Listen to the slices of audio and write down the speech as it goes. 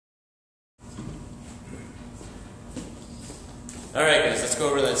Alright guys, let's go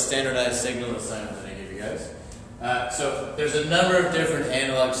over that standardized signal assignment that I gave you guys. So there's a number of different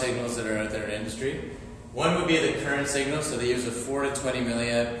analog signals that are out there in industry. One would be the current signal, so they use a 4 to 20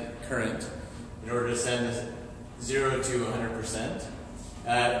 milliamp current in order to send this 0 to 100%.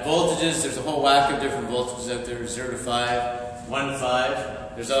 Voltages, there's a whole whack of different voltages out there, 0 to 5, 1 to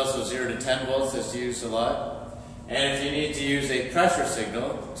 5. There's also 0 to 10 volts that's used a lot. And if you need to use a pressure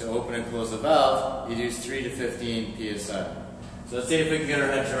signal to open and close the valve, you use 3 to 15 psi. So let's see if we can get our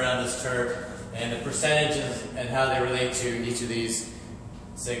heads around this chart and the percentages and how they relate to each of these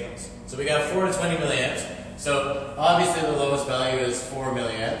signals. So we got 4 to 20 milliamps. So obviously the lowest value is 4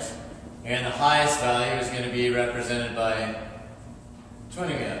 milliamps, and the highest value is going to be represented by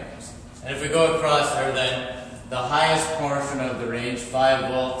 20 milliamps. And if we go across there, then the highest portion of the range, 5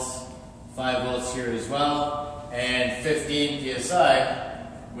 volts here as well, and 15 psi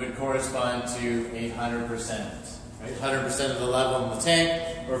would correspond to 800%. Right? 100% of the level in the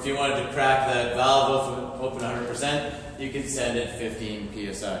tank, or if you wanted to crack that valve open 100%, you could send it 15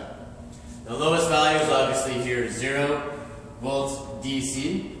 psi. The lowest value is obviously here 0 volts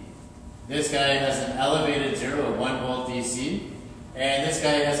DC. This guy has an elevated 0 of 1 volt DC, and this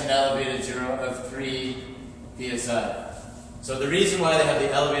guy has an elevated 0 of 3 psi. So the reason why they have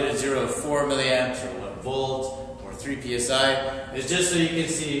the elevated 0 of 4 milliamps or 1 volt or 3 psi is just so you can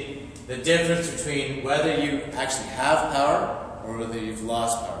see the difference between whether you actually have power or whether you've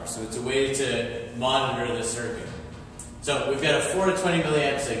lost power. So it's a way to monitor the circuit. So we've got a 4 to 20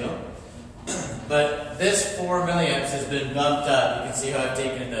 milliamp signal, but this 4 milliamps has been bumped up. You can see how I've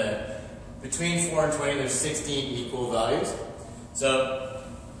taken between 4 and 20, there's 16 equal values. So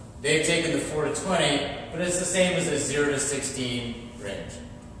they've taken the 4 to 20, but it's the same as the 0 to 16 range.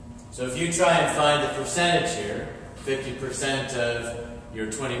 So if you try and find the percentage here, 50% of your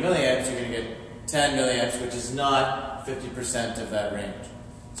 20 milliamps, you're going to get 10 milliamps, which is not 50% of that range.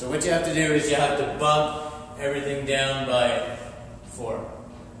 So what you have to do is you have to bump everything down by 4.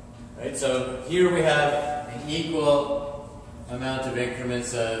 Right? So here we have an equal amount of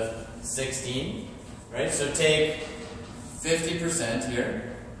increments of 16. Right? So take 50%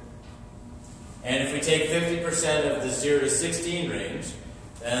 here. And if we take 50% of the 0 to 16 range,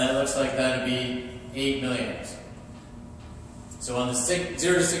 then that looks like that would be 8 milliamps. So on the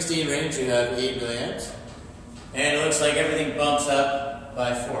 0 to 16 range, you have 8 milliamps. And it looks like everything bumps up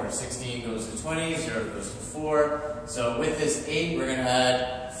by 4. 16 goes to 20, 0 goes to 4. So with this 8, we're going to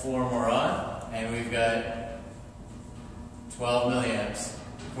add 4 more on. And we've got 12 milliamps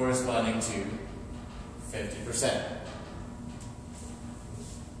corresponding to 50%.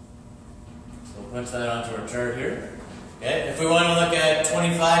 So we'll punch that onto our chart here. Okay. If we want to look at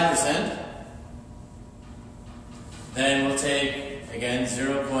 25%, then we'll take, again,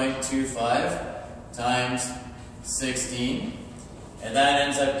 0.25 times 16, and that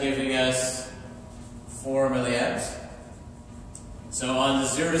ends up giving us 4 milliamps. So on the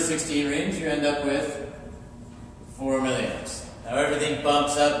 0 to 16 range, you end up with 4 milliamps. Now everything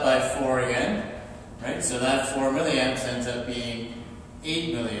bumps up by 4 again, right? So that 4 milliamps ends up being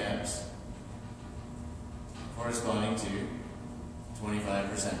 8 milliamps, corresponding to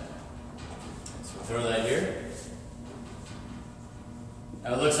 25%. So we'll throw that here.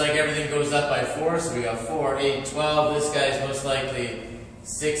 Now it looks like everything goes up by 4, so we got 4, 8, 12. This guy is most likely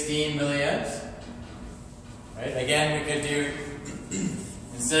 16 milliamps. Right? Again, we could do,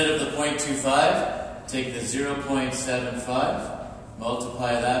 instead of the 0.25, take the 0.75,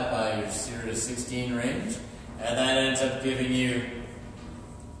 multiply that by your 0 to 16 range, and that ends up giving you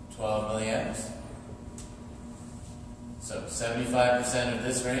 12 milliamps. So 75% of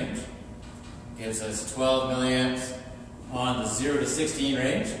this range gives us 12 milliamps on the 0 to 16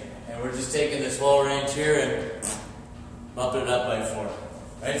 range, and we're just taking this whole range here and bumping it up by 4.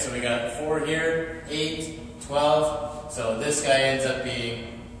 Right? So we got 4 here, 8, 12. So this guy ends up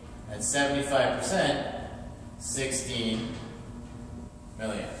being, at 75%, 16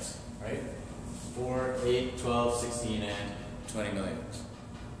 milliamps. Right? 4, 8, 12, 16, and 20 milliamps.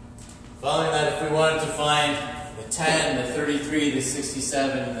 Following that, if we wanted to find the 10, the 33, the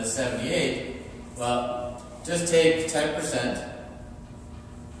 67, and the 78, well, just take 10%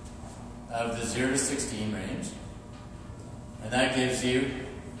 of the 0 to 16 range, and that gives you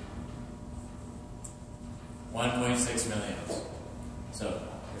 1.6 milliamps. So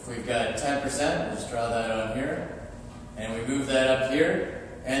if we've got 10%, we'll just draw that on here, and we move that up here,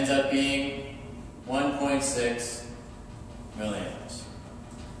 ends up being 1.6 milliamps.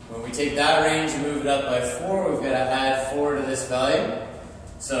 When we take that range and move it up by 4, we've got to add 4 to this value.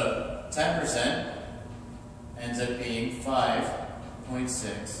 So 10% ends up being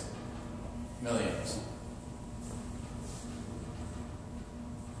 5.6 milliamps.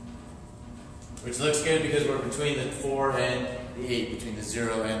 which looks good because we're between the 4 and the 8, between the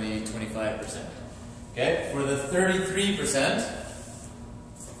 0 and the 25%. Okay, for the 33%,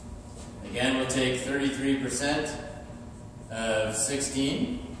 again we'll take 33% of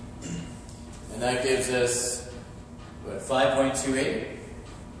 16, and that gives us, what, 5.28?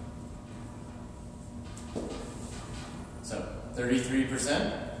 So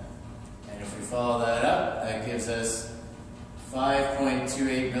 33%, and if we follow that up, that gives us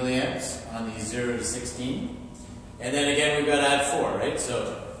 5.28 milliamps on the 0 to 16. And then again, we've got to add 4, right?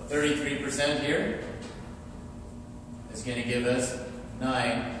 So 33% here is going to give us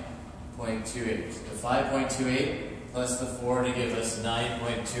 9.28. The 5.28 plus the 4 to give us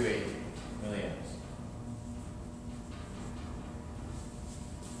 9.28 milliamps.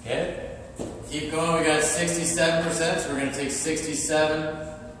 Okay? Keep going, we got 67%, so we're going to take 67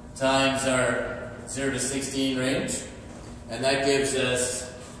 times our 0 to 16 range, and that gives us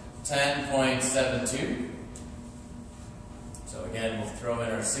 10.72. So again, we'll throw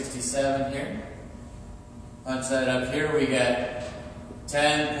in our 67 here. Punch that up here, we got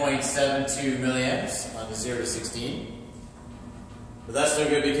 10.72 milliamps on the 0 to 16. But that's no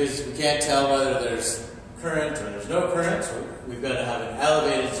good because we can't tell whether there's current or there's no current, so we've got to have an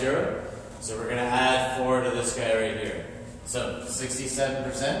elevated 0. So we're going to add 4 to this guy right here. So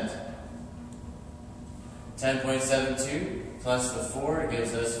 67%, 10.72 plus the 4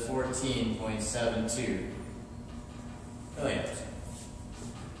 gives us 14.72 milliamps.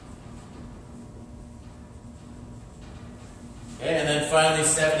 Okay, and then finally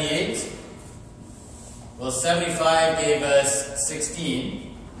 78. Well, 75 gave us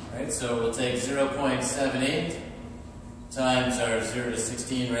 16, right? So we'll take 0.78 times our 0 to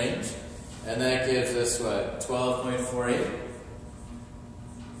 16 range, and that gives us what? 12.48.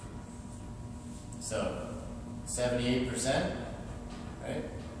 So 78%, right?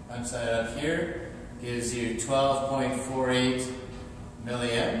 Punch that up here, gives you 12.48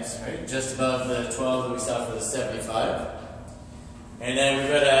 milliamps, right? Just above the 12 that we saw for the 75. And then we've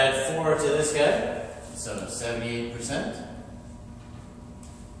got to add 4 to this guy. So 78%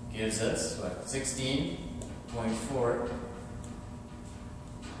 gives us what?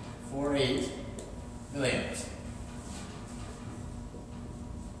 16.448 milliamps.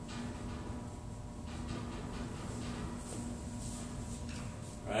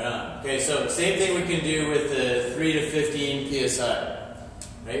 Right on. Okay, so same thing we can do with the 3 to 15 psi.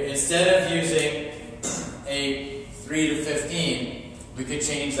 Right? Instead of using a 3 to 15, we could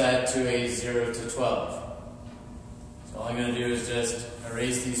change that to a 0 to 12. So all I'm going to do is just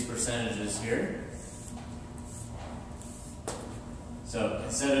erase these percentages here. So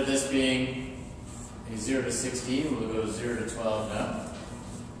instead of this being a 0 to 16, we'll go 0 to 12 now.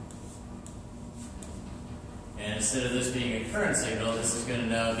 And instead of this being a current signal, this is going to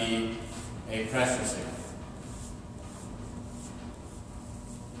now be a pressure signal.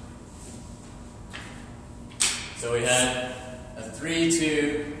 So we had a 3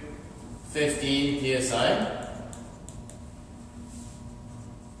 to 15 psi.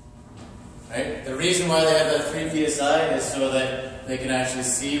 Right? The reason why they have that 3 psi is so that they can actually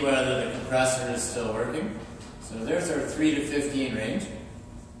see whether the compressor is still working. So there's our 3 to 15 range.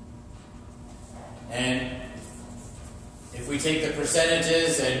 And if we take the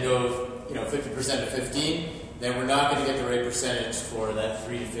percentages and go, 50% to 15, then we're not going to get the right percentage for that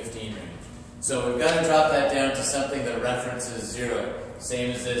 3 to 15 range. So we've got to drop that down to something that references 0,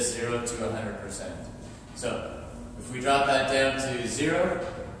 same as this, 0 to 100%. So if we drop that down to 0,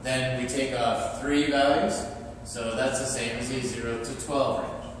 then we take off 3 values, so that's the same as a 0 to 12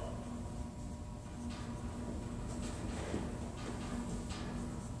 range.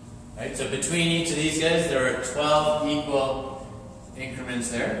 Right, so between each of these guys, there are 12 equal increments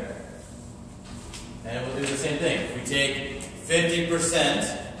there. And we'll do the same thing. If we take 50%,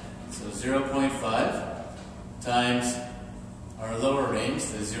 so 0.5, times our lower range,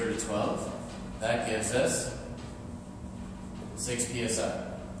 the 0 to 12, that gives us 6 psi.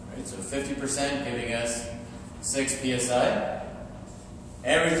 Right, so 50% giving us 6 psi.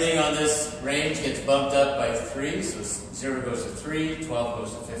 Everything on this range gets bumped up by 3, so 0 goes to 3, 12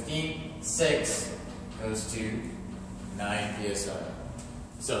 goes to 15, 6 goes to 9 psi.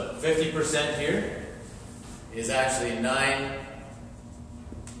 So 50% here is actually 9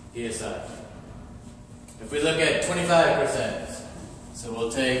 psi. If we look at 25%, so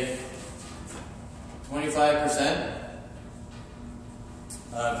we'll take 25%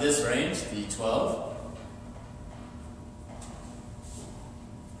 of this range, the 12,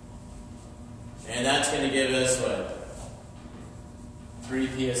 and that's going to give us what? 3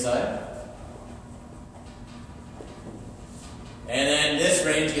 psi. And then this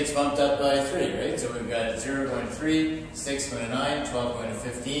range gets bumped up by 3, right? So we've got 0 going to 3, 6 going to 9, 12 going to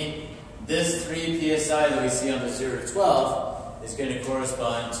 15. This 3 psi that we see on the 0 to 12 is going to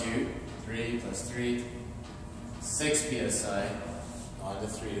correspond to 3 plus 3, 6 psi on the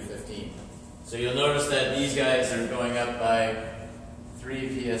 3 to 15. So you'll notice that these guys are going up by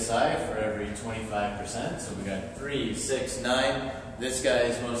 3 psi for every 25%. So we've got 3, 6, 9. This guy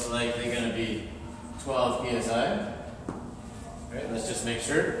is most likely going to be 12 psi. Alright, let's just make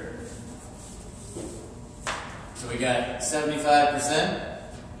sure. So we got 75%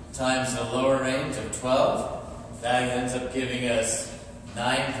 times the lower range of 12. That ends up giving us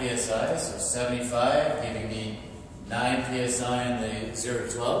 9 psi. So 75 giving me 9 psi on the 0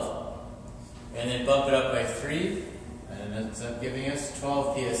 to 12. And then bump it up by 3. And it ends up giving us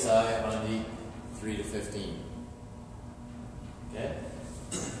 12 psi on the 3 to 15. Okay?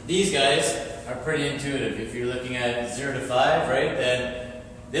 These guys are pretty intuitive. If you're looking at 0 to 5, right, then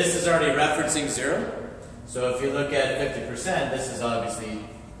this is already referencing 0. So if you look at 50%, this is obviously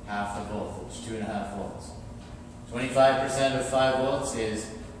half the voltage, 2.5 volts. 25% of 5 volts is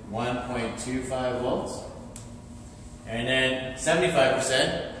 1.25 volts. And then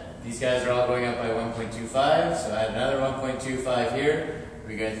 75%, these guys are all going up by 1.25, so add another 1.25 here.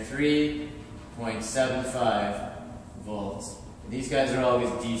 We get 3.75 volts. And these guys are always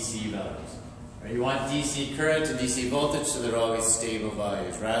DC values. Right? You want DC current and DC voltage so they're always stable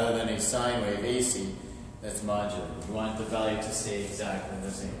values, rather than a sine wave AC that's modular. You want the value to stay exactly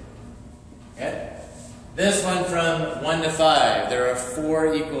the same. Okay? This one from 1 to 5, there are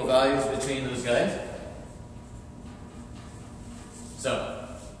 4 equal values between those guys. So,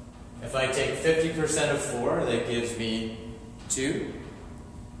 if I take 50% of 4, that gives me 2,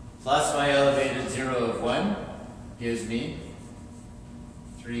 plus my elevated 0 of 1 gives me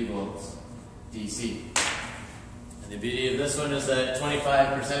 3 volts DC. And the beauty of this one is that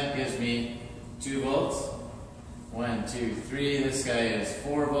 25% gives me 2 volts. 1, 2, 3. This guy is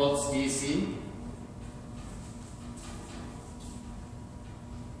 4 volts DC.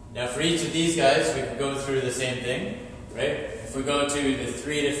 Now for each of these guys, we can go through the same thing, right? If we go to the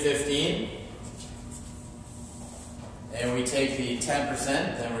 3 to 15, and we take the 10%,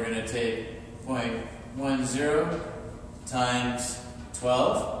 then we're going to take 0.10 times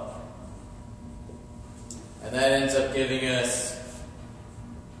 12. And that ends up giving us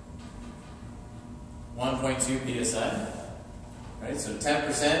 1.2 psi. Right? So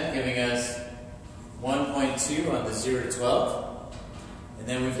 10% giving us 1.2 on the 0 to 12. And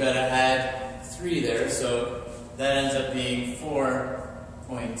then we've got to add 3 there, so that ends up being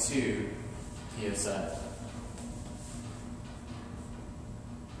 4.2 psi.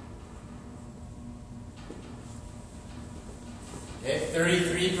 Okay,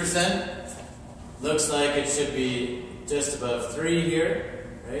 33% looks like it should be just above 3 here,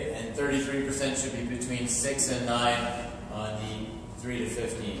 right? And 33% should be between 6 and 9 on the 3 to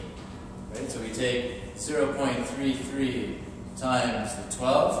 15. Right? So we take 0.33 times the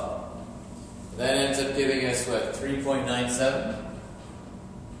 12. That ends up giving us what? 3.97.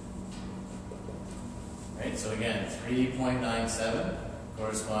 Right? So again, 3.97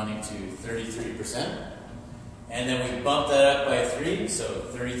 corresponding to 33%. And then we bump that up by 3, so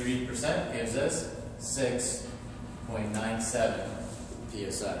 33% gives us 6.97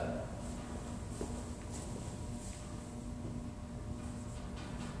 psi.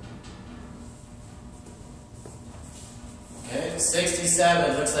 Okay,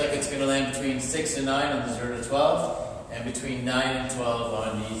 67 looks like it's going to land between 6 and 9 on the 0 to 12, and between 9 and 12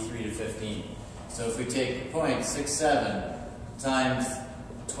 on the 3 to 15. So if we take 0.67 times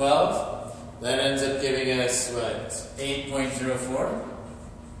 12, that ends up giving us, what, 8.04?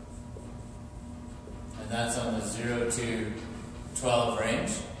 And that's on the 0 to 12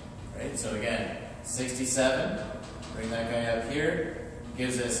 range, right? So again, 67, bring that guy up here,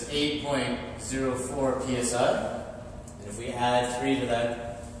 gives us 8.04 psi. And if we add 3 to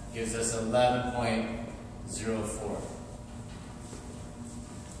that, gives us 11.04.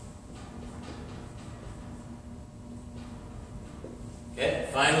 Okay,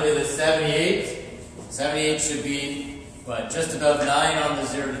 finally the 78. 78 should be, what, just above 9 on the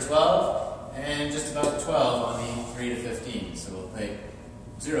 0 to 12, and just about 12 on the 3 to 15. So we'll take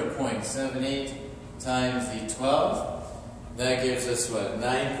 0.78 times the 12. That gives us, what,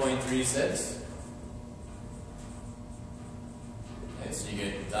 9.36? Okay, so you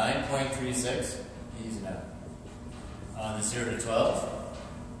get 9.36, easy enough, on the 0 to 12.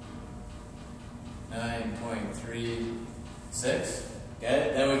 9.36.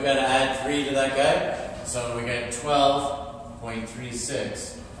 Okay, then we've got to add 3 to that guy, so we get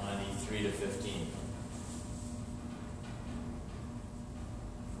 12.36 on the 3 to 15.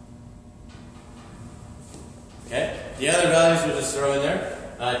 The other values we'll just throw in there.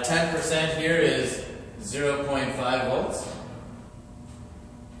 10% here is 0.5 volts.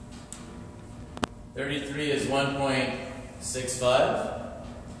 33 is 1.65.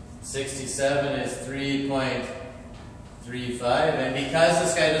 67 is 3.35. And because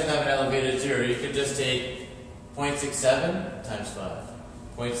this guy doesn't have an elevated 0, you could just take 0.67 times 5.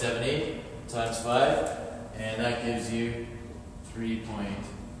 0.78 times 5. And that gives you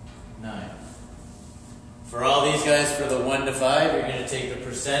 3.9. For all these guys, for the 1 to 5, you're going to take the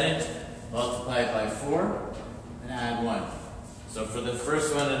percentage, multiply it by 4, and add 1. So for the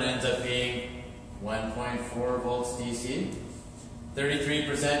first one, it ends up being 1.4 volts DC.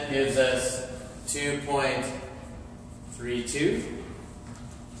 33% gives us 2.32.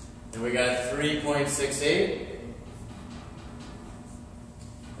 And we got 3.68.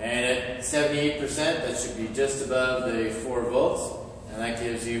 And at 78%, that should be just above the 4 volts. And that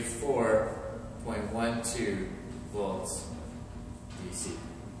gives you 4.12 volts DC.